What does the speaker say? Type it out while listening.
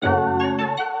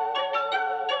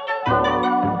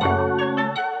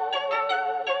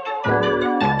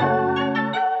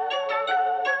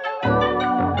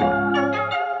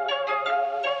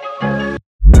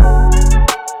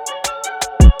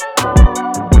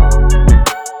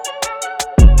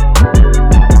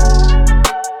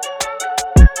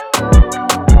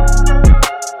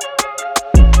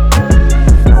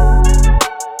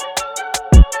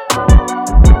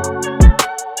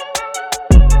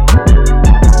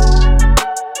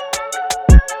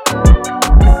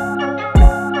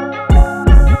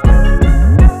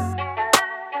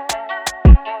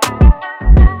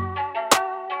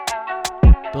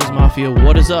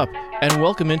is up, and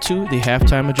welcome into the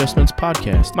Halftime Adjustments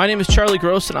Podcast. My name is Charlie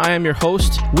Gross, and I am your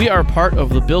host. We are part of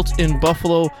the Built in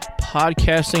Buffalo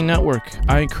Podcasting Network.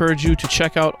 I encourage you to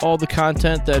check out all the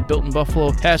content that Built in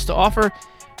Buffalo has to offer.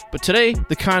 But today,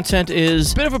 the content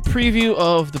is a bit of a preview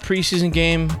of the preseason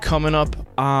game coming up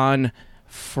on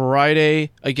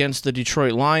Friday against the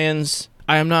Detroit Lions.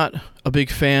 I am not a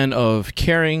big fan of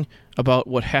caring about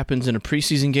what happens in a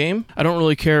preseason game. I don't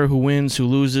really care who wins, who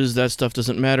loses. That stuff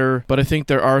doesn't matter. But I think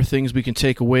there are things we can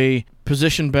take away,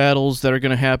 position battles that are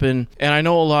going to happen. And I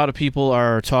know a lot of people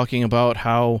are talking about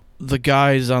how the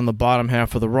guys on the bottom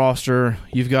half of the roster,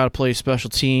 you've got to play special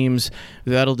teams.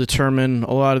 That'll determine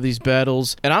a lot of these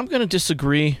battles. And I'm going to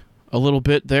disagree a little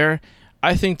bit there.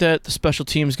 I think that the special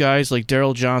teams guys like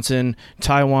Daryl Johnson,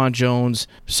 Taiwan Jones,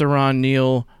 Saron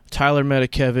Neal, Tyler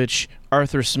Medikevich,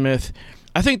 Arthur Smith,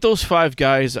 I think those five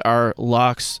guys are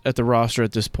locks at the roster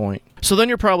at this point. So then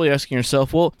you're probably asking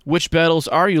yourself, well, which battles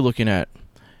are you looking at?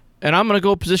 And I'm going to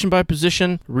go position by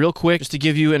position real quick just to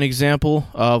give you an example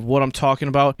of what I'm talking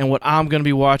about and what I'm going to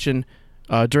be watching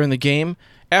during the game.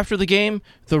 After the game,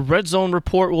 the Red Zone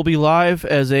Report will be live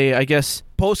as a,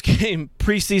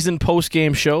 preseason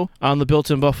post-game show on the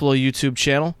Built in Buffalo YouTube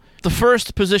channel. The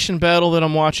first position battle that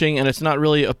I'm watching, and it's not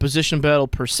really a position battle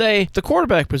per se, the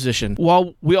quarterback position.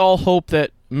 While we all hope that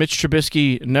Mitch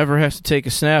Trubisky never has to take a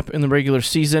snap in the regular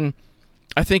season,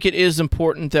 I think it is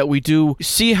important that we do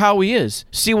see how he is,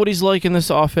 see what he's like in this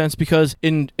offense, because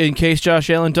in case Josh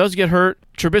Allen does get hurt,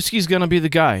 Trubisky's going to be the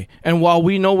guy. And while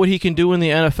we know what he can do in the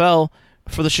NFL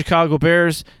for the Chicago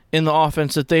Bears in the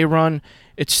offense that they run,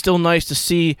 it's still nice to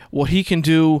see what he can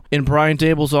do in Brian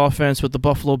Daboll's offense with the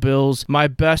Buffalo Bills. My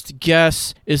best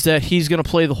guess is that he's going to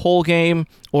play the whole game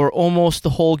or almost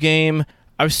the whole game.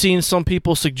 I've seen some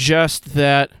people suggest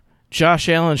that Josh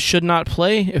Allen should not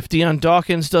play if Dion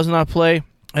Dawkins does not play.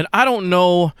 And I don't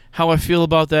know how I feel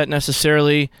about that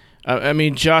necessarily. I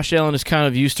mean, Josh Allen is kind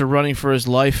of used to running for his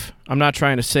life. I'm not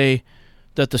trying to say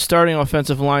that the starting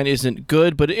offensive line isn't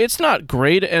good, but it's not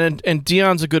great, and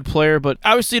Dion's a good player, but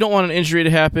obviously you don't want an injury to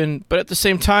happen. But at the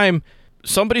same time,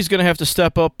 somebody's going to have to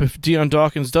step up if Dion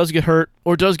Dawkins does get hurt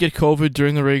or does get COVID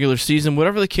during the regular season,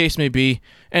 whatever the case may be.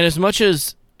 And as much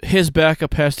as his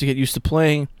backup has to get used to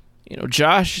playing,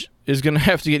 Josh is going to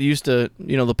have to get used to,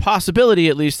 the possibility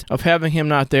at least of having him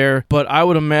not there. But I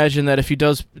would imagine that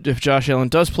if Josh Allen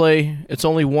does play, it's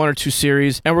only one or two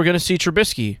series, and we're going to see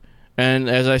Trubisky. And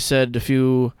as I said a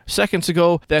few seconds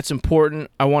ago, that's important.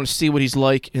 I want to see what he's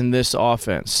like in this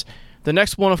offense. The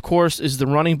next one, of course, is the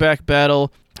running back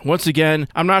battle. Once again,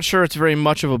 I'm not sure it's very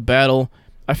much of a battle.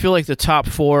 I feel like the top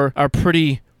four are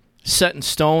pretty set in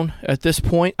stone at this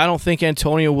point. I don't think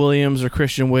Antonio Williams or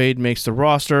Christian Wade makes the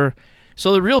roster.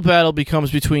 So the real battle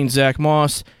becomes between Zach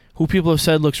Moss, who people have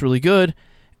said looks really good,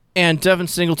 and Devin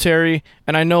Singletary.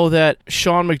 And I know that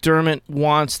Sean McDermott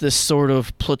wants this sort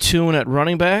of platoon at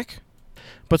running back,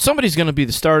 but somebody's going to be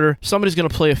the starter. Somebody's going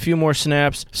to play a few more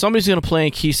snaps. Somebody's going to play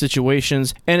in key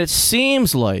situations. And it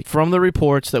seems like, from the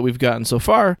reports that we've gotten so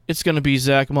far, it's going to be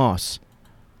Zach Moss.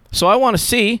 So I want to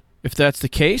see if that's the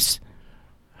case,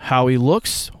 how he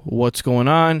looks, what's going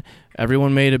on.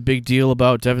 Everyone made a big deal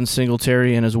about Devin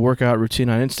Singletary and his workout routine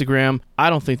on Instagram. I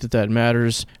don't think that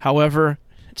matters. However,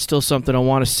 it's still something I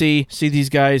want to see these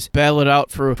guys battle it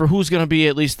out for who's going to be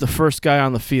at least the first guy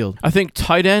on the field. I think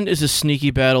tight end is a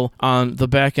sneaky battle on the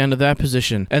back end of that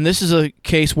position. And this is a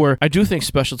case where I do think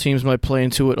special teams might play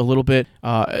into it a little bit.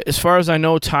 As far as I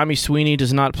know, Tommy Sweeney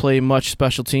does not play much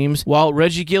special teams, while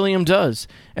Reggie Gilliam does.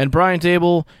 And Brian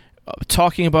Daboll,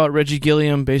 talking about Reggie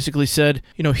Gilliam, basically said,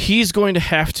 he's going to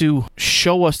have to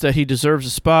show us that he deserves a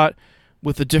spot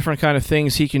with the different kind of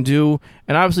things he can do.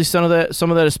 And obviously some of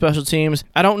that is special teams.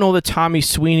 I don't know that Tommy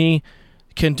Sweeney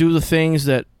can do the things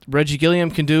that Reggie Gilliam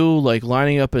can do, like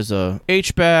lining up as a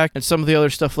H-back and some of the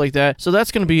other stuff like that. So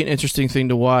that's going to be an interesting thing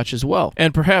to watch as well.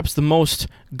 And perhaps the most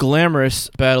glamorous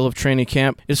battle of training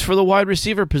camp is for the wide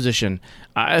receiver position.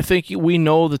 I think we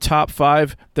know the top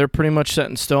five. They're pretty much set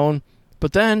in stone.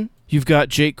 But then you've got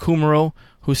Jake Kumerow,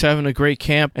 who's having a great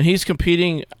camp, and he's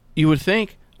competing, you would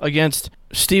think, against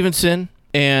Stevenson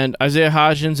and Isaiah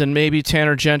Hodgins and maybe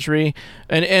Tanner Gentry.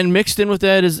 And mixed in with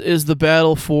that is the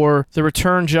battle for the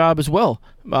return job as well.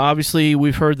 Obviously,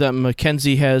 we've heard that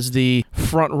McKenzie has the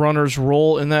front runner's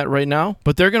role in that right now,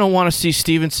 but they're going to want to see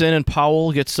Stevenson and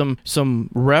Powell get some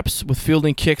reps with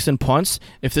fielding kicks and punts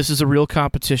if this is a real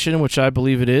competition, which I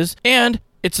believe it is. And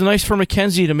it's nice for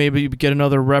McKenzie to maybe get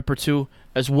another rep or two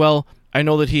as well. I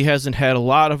know that he hasn't had a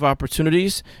lot of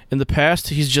opportunities in the past.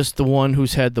 He's just the one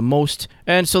who's had the most.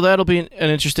 And so that'll be an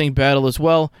interesting battle as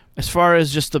well. As far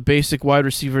as just the basic wide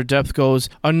receiver depth goes,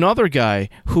 another guy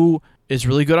who is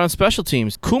really good on special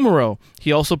teams. Kumaro,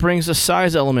 he also brings a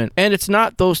size element. And it's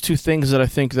not those two things that I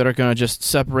think that are going to just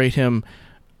separate him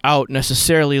out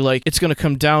necessarily, like it's going to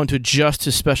come down to just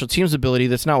his special teams ability.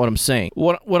 That's not what I'm saying.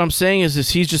 What I'm saying is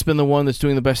he's just been the one that's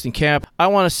doing the best in camp. I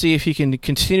want to see if he can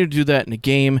continue to do that in a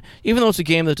game, even though it's a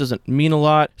game that doesn't mean a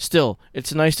lot. Still,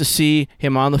 it's nice to see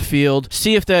him on the field,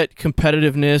 see if that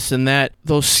competitiveness and that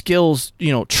those skills,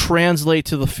 translate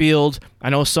to the field. I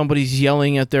know somebody's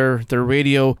yelling at their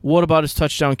radio. What about his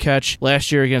touchdown catch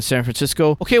last year against San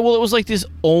Francisco? Okay, well, it was like this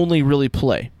only really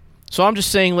play. So I'm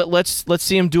just saying, let's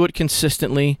see him do it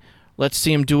consistently. Let's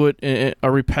see him do it in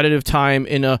a repetitive time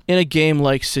in a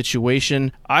game-like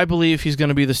situation. I believe he's going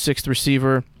to be the sixth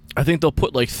receiver. I think they'll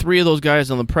put like 3 of those guys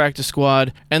on the practice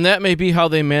squad, and that may be how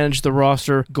they manage the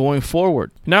roster going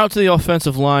forward. Now to the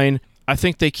offensive line. I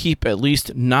think they keep at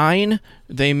least 9.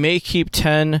 They may keep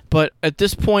 10, but at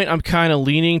this point, I'm kind of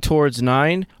leaning towards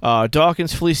 9.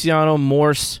 Dawkins, Feliciano,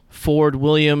 Morse, Ford,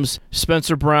 Williams,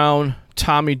 Spencer Brown,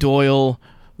 Tommy Doyle,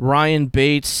 Ryan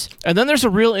Bates. And then there's a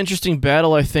real interesting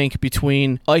battle, I think,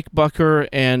 between Ike Bucker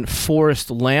and Forrest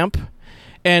Lamp.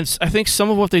 And I think some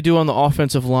of what they do on the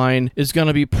offensive line is going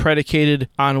to be predicated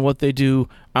on what they do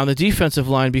on the defensive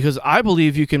line, because I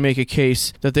believe you can make a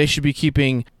case that they should be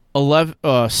keeping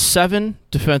 7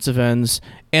 defensive ends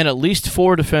and at least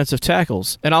 4 defensive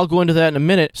tackles. And I'll go into that in a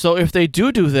minute. So if they do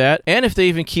that, and if they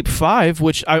even keep 5,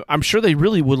 which I'm sure they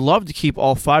really would love to keep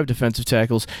all 5 defensive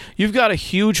tackles, you've got a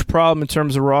huge problem in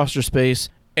terms of roster space,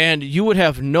 and you would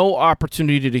have no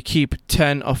opportunity to keep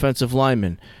 10 offensive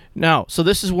linemen. Now, so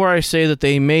this is where I say that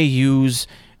they may use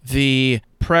the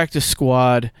practice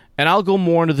squad, and I'll go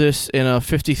more into this in a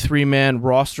 53-man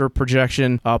roster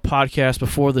projection podcast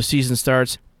before the season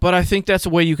starts. But I think that's a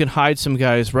way you can hide some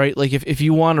guys, right? Like if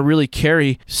you want to really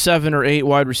carry 7 or 8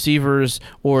 wide receivers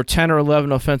or 10 or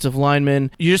 11 offensive linemen,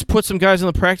 you just put some guys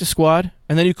on the practice squad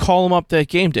and then you call them up that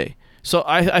game day. So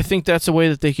I think that's a way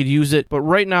that they could use it. But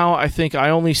right now, I think I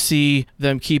only see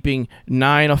them keeping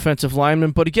 9 offensive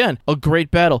linemen. But again, a great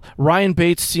battle. Ryan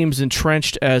Bates seems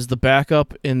entrenched as the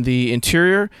backup in the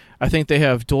interior. I think they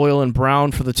have Doyle and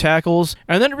Brown for the tackles.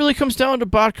 And then it really comes down to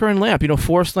Butker and Lamp.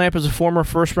 Forrest Lamp is a former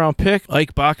first-round pick.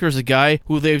 Ike Bacher is a guy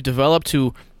who they've developed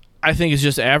who I think is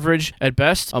just average at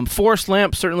best. Forrest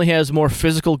Lamp certainly has more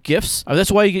physical gifts.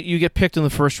 That's why you get picked in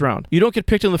the first round. You don't get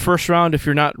picked in the first round if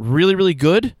you're not really, really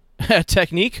good at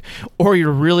technique or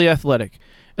you're really athletic.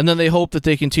 And then they hope that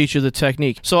they can teach you the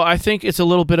technique. So I think it's a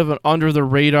little bit of an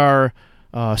under-the-radar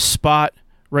spot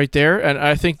right there, and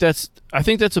I think that's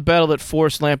a battle that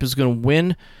Forrest Lamp is going to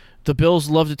win. The Bills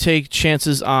love to take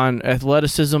chances on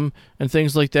athleticism and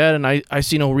things like that, and I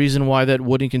see no reason why that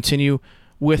wouldn't continue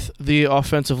with the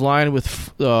offensive line with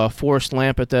Forrest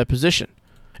Lamp at that position.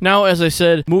 Now, as I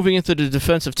said, moving into the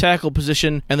defensive tackle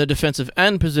position and the defensive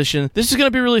end position, this is going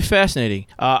to be really fascinating.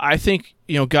 I think,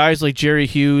 guys like Jerry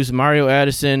Hughes, Mario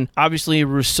Addison, obviously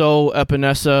Rousseau,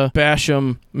 Epinesa,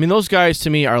 Basham, those guys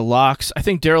to me are locks. I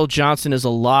think Daryl Johnson is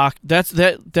a lock.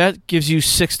 That gives you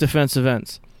 6 defensive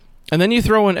ends. And then you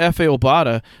throw in F.A.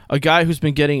 Obata, a guy who's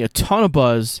been getting a ton of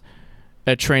buzz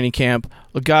at training camp,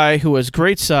 a guy who has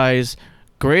great size,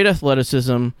 great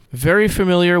athleticism, very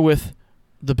familiar with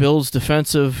the Bills'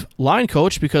 defensive line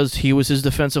coach because he was his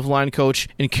defensive line coach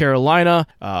in Carolina.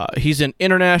 He's an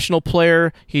international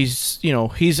player. He's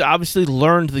obviously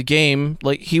learned the game.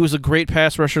 Like, he was a great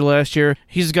pass rusher last year.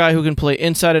 He's a guy who can play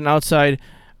inside and outside.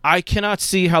 I cannot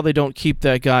see how they don't keep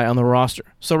that guy on the roster.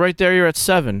 So right there, you're at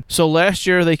 7. So last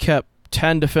year they kept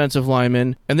 10 defensive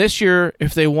linemen, and this year,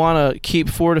 if they want to keep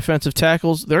 4 defensive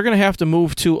tackles, they're going to have to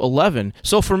move to 11.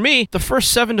 So for me, the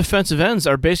first 7 defensive ends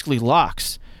are basically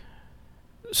locks.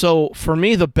 So for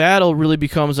me, the battle really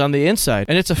becomes on the inside.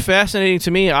 And it's fascinating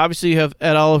to me. Obviously, you have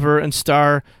Ed Oliver and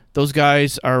Starr. Those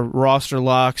guys are roster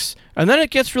locks. And then it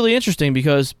gets really interesting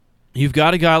because you've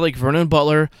got a guy like Vernon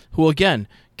Butler, who, again,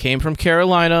 came from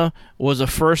Carolina, was a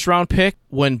first-round pick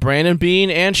when Brandon Beane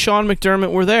and Sean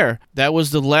McDermott were there. That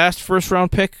was the last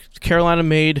first-round pick Carolina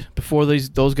made before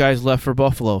those guys left for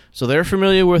Buffalo. So they're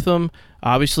familiar with him.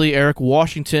 Obviously, Eric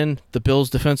Washington, the Bills'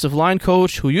 defensive line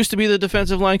coach, who used to be the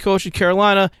defensive line coach in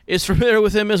Carolina, is familiar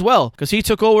with him as well because he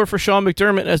took over for Sean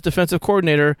McDermott as defensive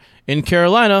coordinator in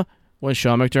Carolina when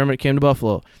Sean McDermott came to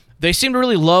Buffalo. They seem to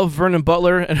really love Vernon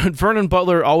Butler, and Vernon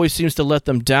Butler always seems to let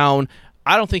them down.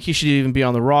 I don't think he should even be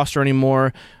on the roster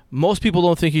anymore. Most people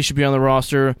don't think he should be on the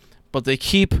roster, but they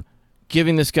keep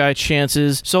giving this guy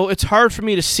chances. So it's hard for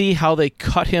me to see how they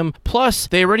cut him. Plus,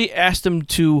 they already asked him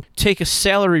to take a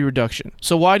salary reduction.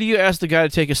 So why do you ask the guy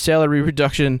to take a salary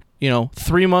reduction,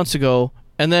 3 months ago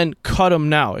and then cut him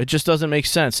now? It just doesn't make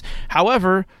sense.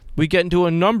 However, we get into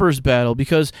a numbers battle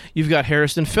because you've got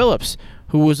Harrison Phillips,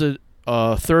 who was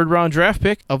a third-round draft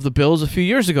pick of the Bills a few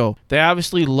years ago. They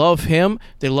obviously love him.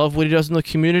 They love what he does in the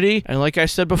community. And like I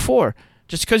said before,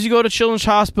 just because you go to Children's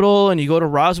Hospital and you go to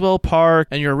Roswell Park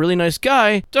and you're a really nice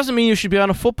guy doesn't mean you should be on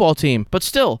a football team. But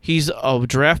still, he's a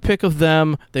draft pick of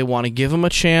them. They want to give him a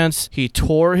chance. He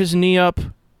tore his knee up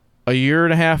a year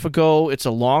and a half ago. It's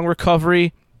a long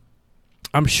recovery.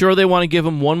 I'm sure they want to give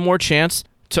him one more chance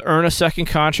to earn a second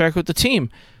contract with the team.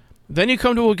 Then you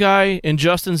come to a guy in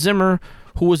Justin Zimmer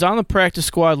who was on the practice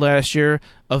squad last year,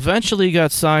 eventually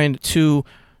got signed to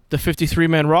the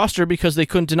 53-man roster because they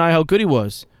couldn't deny how good he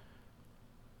was.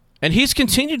 And he's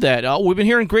continued that. We've been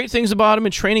hearing great things about him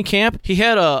in training camp. He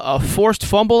had a forced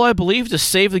fumble, I believe, to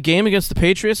save the game against the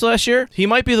Patriots last year. He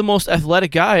might be the most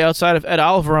athletic guy outside of Ed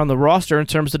Oliver on the roster in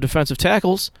terms of defensive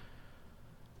tackles.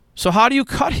 So how do you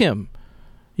cut him?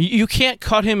 You can't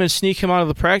cut him and sneak him out of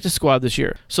the practice squad this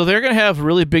year. So they're going to have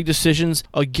really big decisions,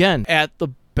 again, at the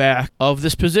back of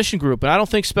this position group. And I don't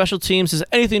think special teams has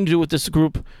anything to do with this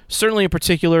group, certainly in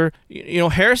particular.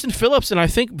 Harrison Phillips and I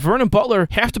think Vernon Butler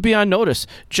have to be on notice.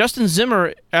 Justin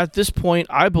Zimmer, at this point,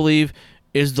 I believe,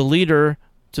 is the leader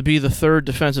to be the third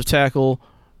defensive tackle,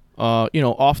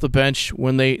 off the bench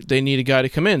when they need a guy to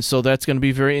come in. So that's going to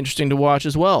be very interesting to watch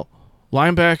as well.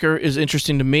 Linebacker is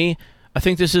interesting to me. I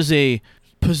think this is a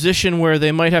position where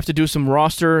they might have to do some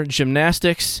roster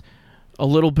gymnastics a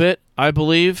little bit, I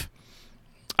believe.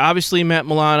 Obviously, Matt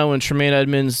Milano and Tremaine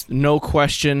Edmunds, no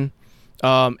question.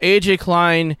 A.J.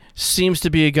 Klein seems to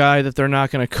be a guy that they're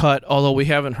not going to cut, although we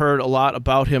haven't heard a lot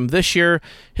about him this year.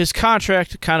 His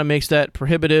contract kind of makes that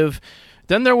prohibitive.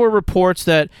 Then there were reports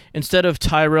that instead of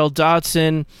Tyrel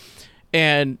Dodson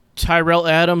and Tyrell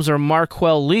Adams or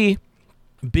Marquel Lee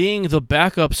being the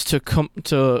backups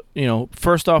to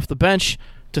first off the bench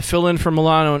to fill in for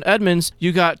Milano and Edmunds,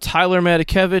 you got Tyler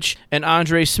Matakevich and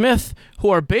Andre Smith, who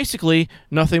are basically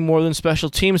nothing more than special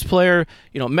teams player.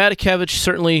 Matakevich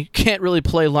certainly can't really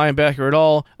play linebacker at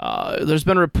all. There's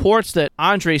been reports that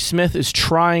Andre Smith is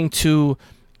trying to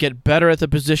get better at the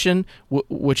position,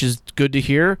 which is good to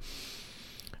hear.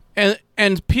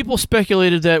 And people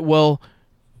speculated that,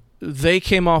 they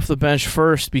came off the bench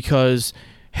first because,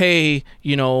 hey,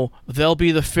 they'll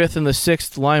be the fifth and the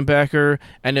sixth linebacker,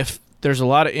 and if there's a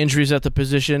lot of injuries at the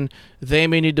position, they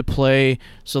may need to play,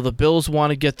 so the Bills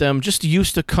want to get them just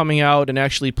used to coming out and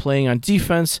actually playing on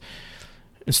defense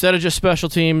instead of just special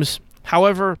teams.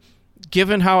 However,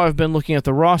 given how I've been looking at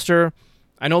the roster,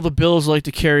 I know the Bills like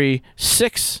to carry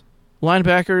 6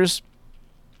 linebackers,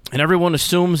 and everyone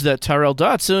assumes that Tyrel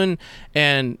Dodson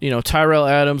and Tyrell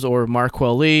Adams or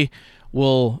Marquel Lee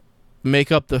will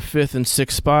make up the 5th and 6th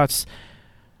spots.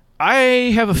 I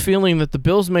have a feeling that the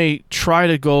Bills may try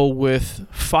to go with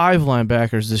 5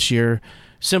 linebackers this year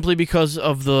simply because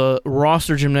of the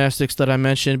roster gymnastics that I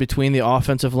mentioned between the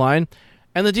offensive line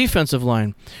and the defensive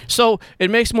line. So it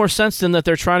makes more sense than that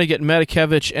they're trying to get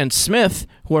Matakevich and Smith,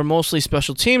 who are mostly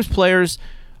special teams players,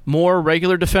 more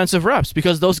regular defensive reps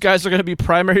because those guys are going to be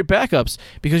primary backups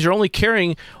because you're only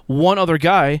carrying one other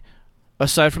guy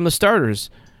aside from the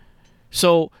starters.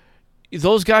 So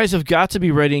those guys have got to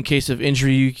be ready in case of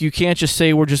injury. You can't just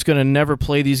say we're just going to never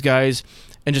play these guys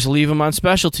and just leave them on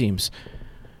special teams.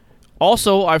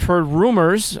 Also, I've heard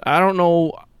rumors, I don't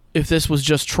know if this was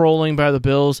just trolling by the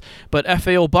Bills, but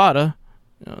F.A. Obata,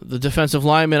 the defensive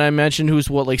lineman I mentioned, who's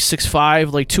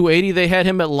 6'5", 280, they had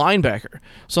him at linebacker.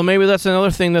 So maybe that's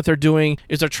another thing that they're doing,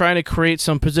 is they're trying to create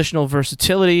some positional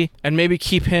versatility and maybe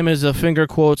keep him as a finger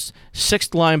quotes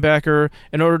 6th linebacker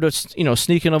in order to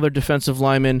sneak another defensive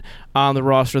lineman on the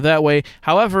roster that way.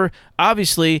 However,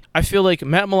 obviously, I feel like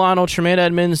Matt Milano, Tremaine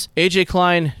Edmunds, A.J.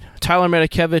 Klein, Tyler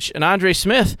Matakevich, and Andre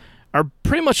Smith are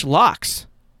pretty much locks.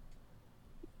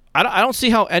 I don't see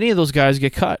how any of those guys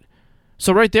get cut.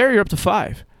 So right there, you're up to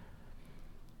 5.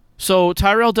 So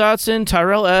Tyrel Dodson,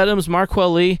 Tyrell Adams,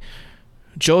 Marquel Lee,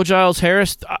 Joe Giles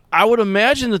Harris, I would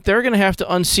imagine that they're going to have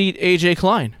to unseat A.J.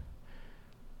 Klein.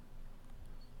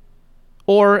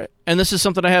 Or, and this is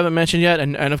something I haven't mentioned yet,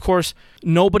 and of course,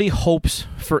 nobody hopes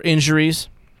for injuries,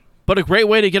 but a great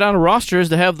way to get on a roster is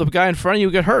to have the guy in front of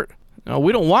you get hurt. Now,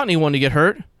 we don't want anyone to get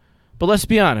hurt, but let's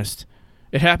be honest.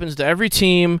 It happens to every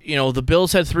team. The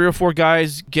Bills had 3 or 4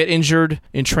 guys get injured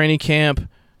in training camp.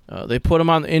 They put them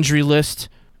on the injury list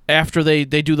after they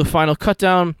do the final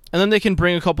cutdown, and then they can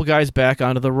bring a couple guys back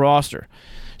onto the roster.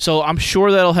 So I'm sure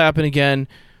that'll happen again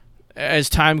as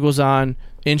time goes on.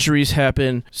 Injuries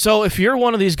happen. So if you're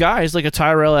one of these guys, like a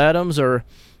Tyrell Adams or,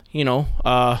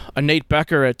 a Nate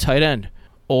Becker at tight end,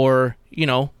 or,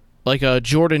 like a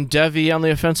Jordan Devey on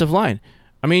the offensive line,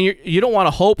 I mean, you don't want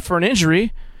to hope for an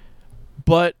injury,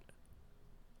 but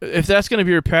if that's going to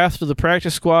be your path to the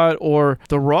practice squad or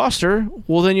the roster,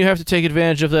 well, then you have to take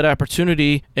advantage of that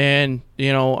opportunity. And,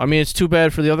 it's too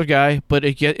bad for the other guy, but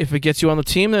if it gets you on the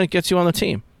team, then it gets you on the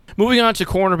team. Moving on to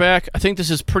cornerback, I think this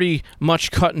is pretty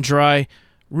much cut and dry.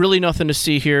 Really nothing to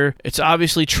see here. It's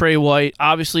obviously Trey White,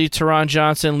 obviously Taron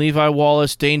Johnson, Levi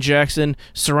Wallace, Dane Jackson,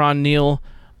 Saron Neal.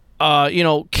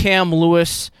 Cam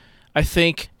Lewis, I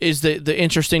think, is the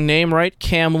interesting name, right?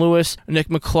 Cam Lewis, Nick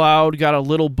McLeod got a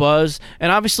little buzz.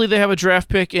 And obviously they have a draft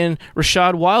pick in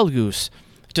Rashad Wildgoose.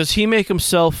 Does he make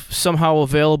himself somehow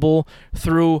available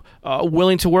through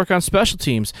willing to work on special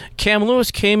teams? Cam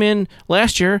Lewis came in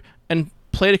last year and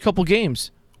played a couple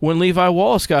games when Levi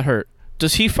Wallace got hurt.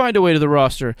 Does he find a way to the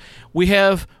roster? We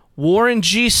have Warren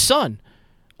G's son,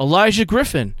 Elijah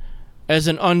Griffin, as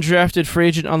an undrafted free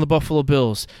agent on the Buffalo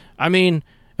Bills. I mean,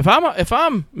 if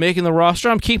I'm making the roster,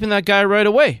 I'm keeping that guy right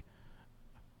away.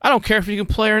 I don't care if you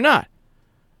can play or not.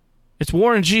 It's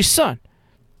Warren G's son.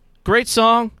 Great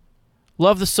song.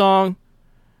 Love the song.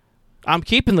 I'm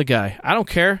keeping the guy. I don't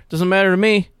care. Doesn't matter to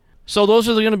me. So those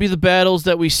are going to be the battles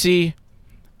that we see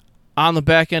on the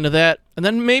back end of that. And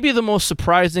then maybe the most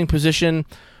surprising position,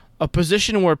 a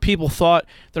position where people thought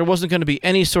there wasn't going to be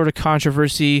any sort of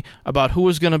controversy about who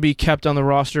was going to be kept on the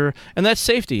roster, and that's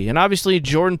safety. And obviously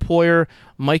Jordan Poyer,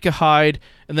 Micah Hyde,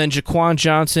 and then Jaquan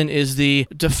Johnson is the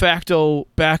de facto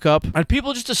backup. And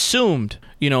people just assumed,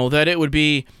 that it would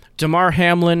be Damar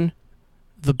Hamlin,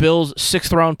 the Bills'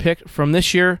 6th-round pick from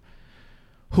this year,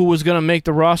 who was going to make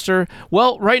the roster.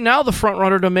 Well, right now the front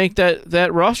runner to make that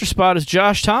roster spot is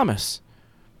Josh Thomas.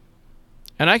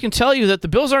 And I can tell you that the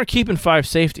Bills aren't keeping 5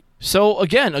 safety. So,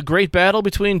 again, a great battle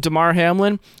between Damar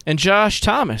Hamlin and Josh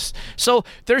Thomas. So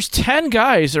there's 10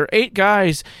 guys or 8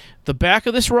 guys, the back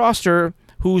of this roster,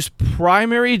 whose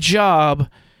primary job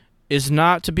is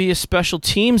not to be a special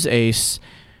teams ace,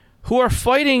 who are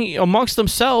fighting amongst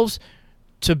themselves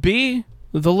to be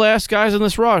the last guys on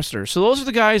this roster. So those are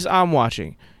the guys I'm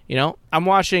watching. I'm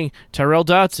watching Tyrel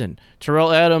Dodson,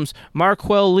 Terrell Adams,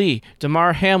 Marquel Lee,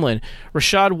 Damar Hamlin,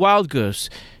 Rashad Wildgoose,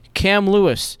 Cam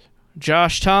Lewis,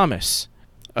 Josh Thomas,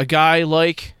 a guy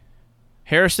like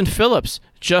Harrison Phillips,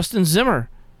 Justin Zimmer,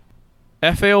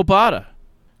 F.A. Obata,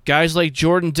 guys like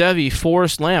Jordan Devey,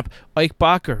 Forrest Lamp, Ike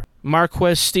Bacher,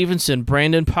 Marquez Stevenson,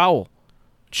 Brandon Powell,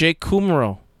 Jake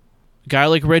Kumaro, a guy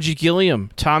like Reggie Gilliam,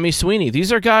 Tommy Sweeney.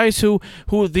 These are guys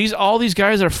all these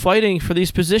guys are fighting for these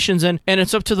positions, and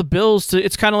it's up to the Bills to.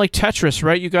 It's kind of like Tetris,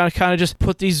 right? You got to kind of just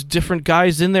put these different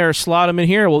guys in there, slot them in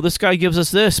here. Well, this guy gives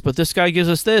us this, but this guy gives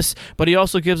us this, but he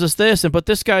also gives us this, but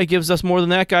this guy gives us more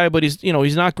than that guy, but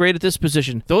he's not great at this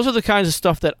position. Those are the kinds of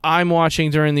stuff that I'm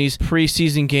watching during these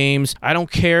preseason games. I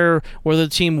don't care whether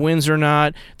the team wins or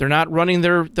not. They're not running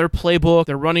their playbook.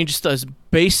 They're running just as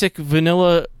basic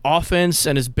vanilla offense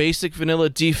and as basic vanilla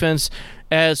defense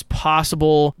as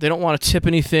possible. They don't want to tip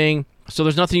anything, so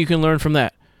there's nothing you can learn from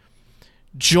that.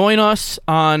 Join us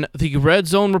on the Red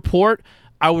Zone Report.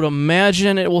 I would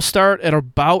imagine it will start at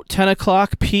about 10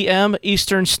 o'clock p.m.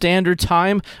 Eastern Standard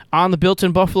Time on the Built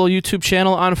in Buffalo YouTube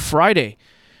channel on Friday.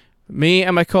 Me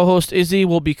and my co-host Izzy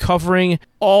will be covering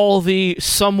all the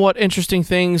somewhat interesting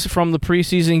things from the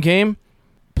preseason game.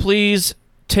 Please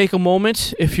take a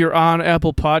moment, if you're on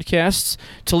Apple Podcasts,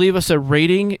 to leave us a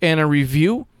rating and a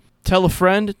review. Tell a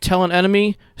friend, tell an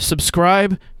enemy,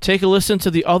 subscribe, take a listen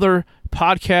to the other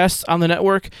podcasts on the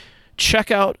network.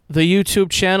 Check out the YouTube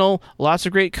channel. Lots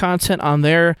of great content on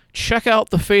there. Check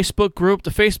out the Facebook group. The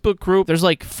Facebook group, there's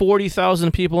like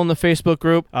 40,000 people in the Facebook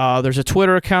group. There's a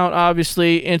Twitter account,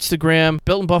 obviously, Instagram.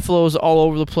 Built in Buffalo is all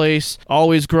over the place,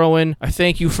 always growing. I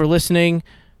thank you for listening.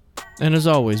 And as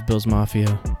always, Bills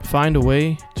Mafia, find a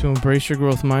way to embrace your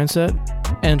growth mindset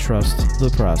and trust the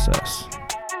process.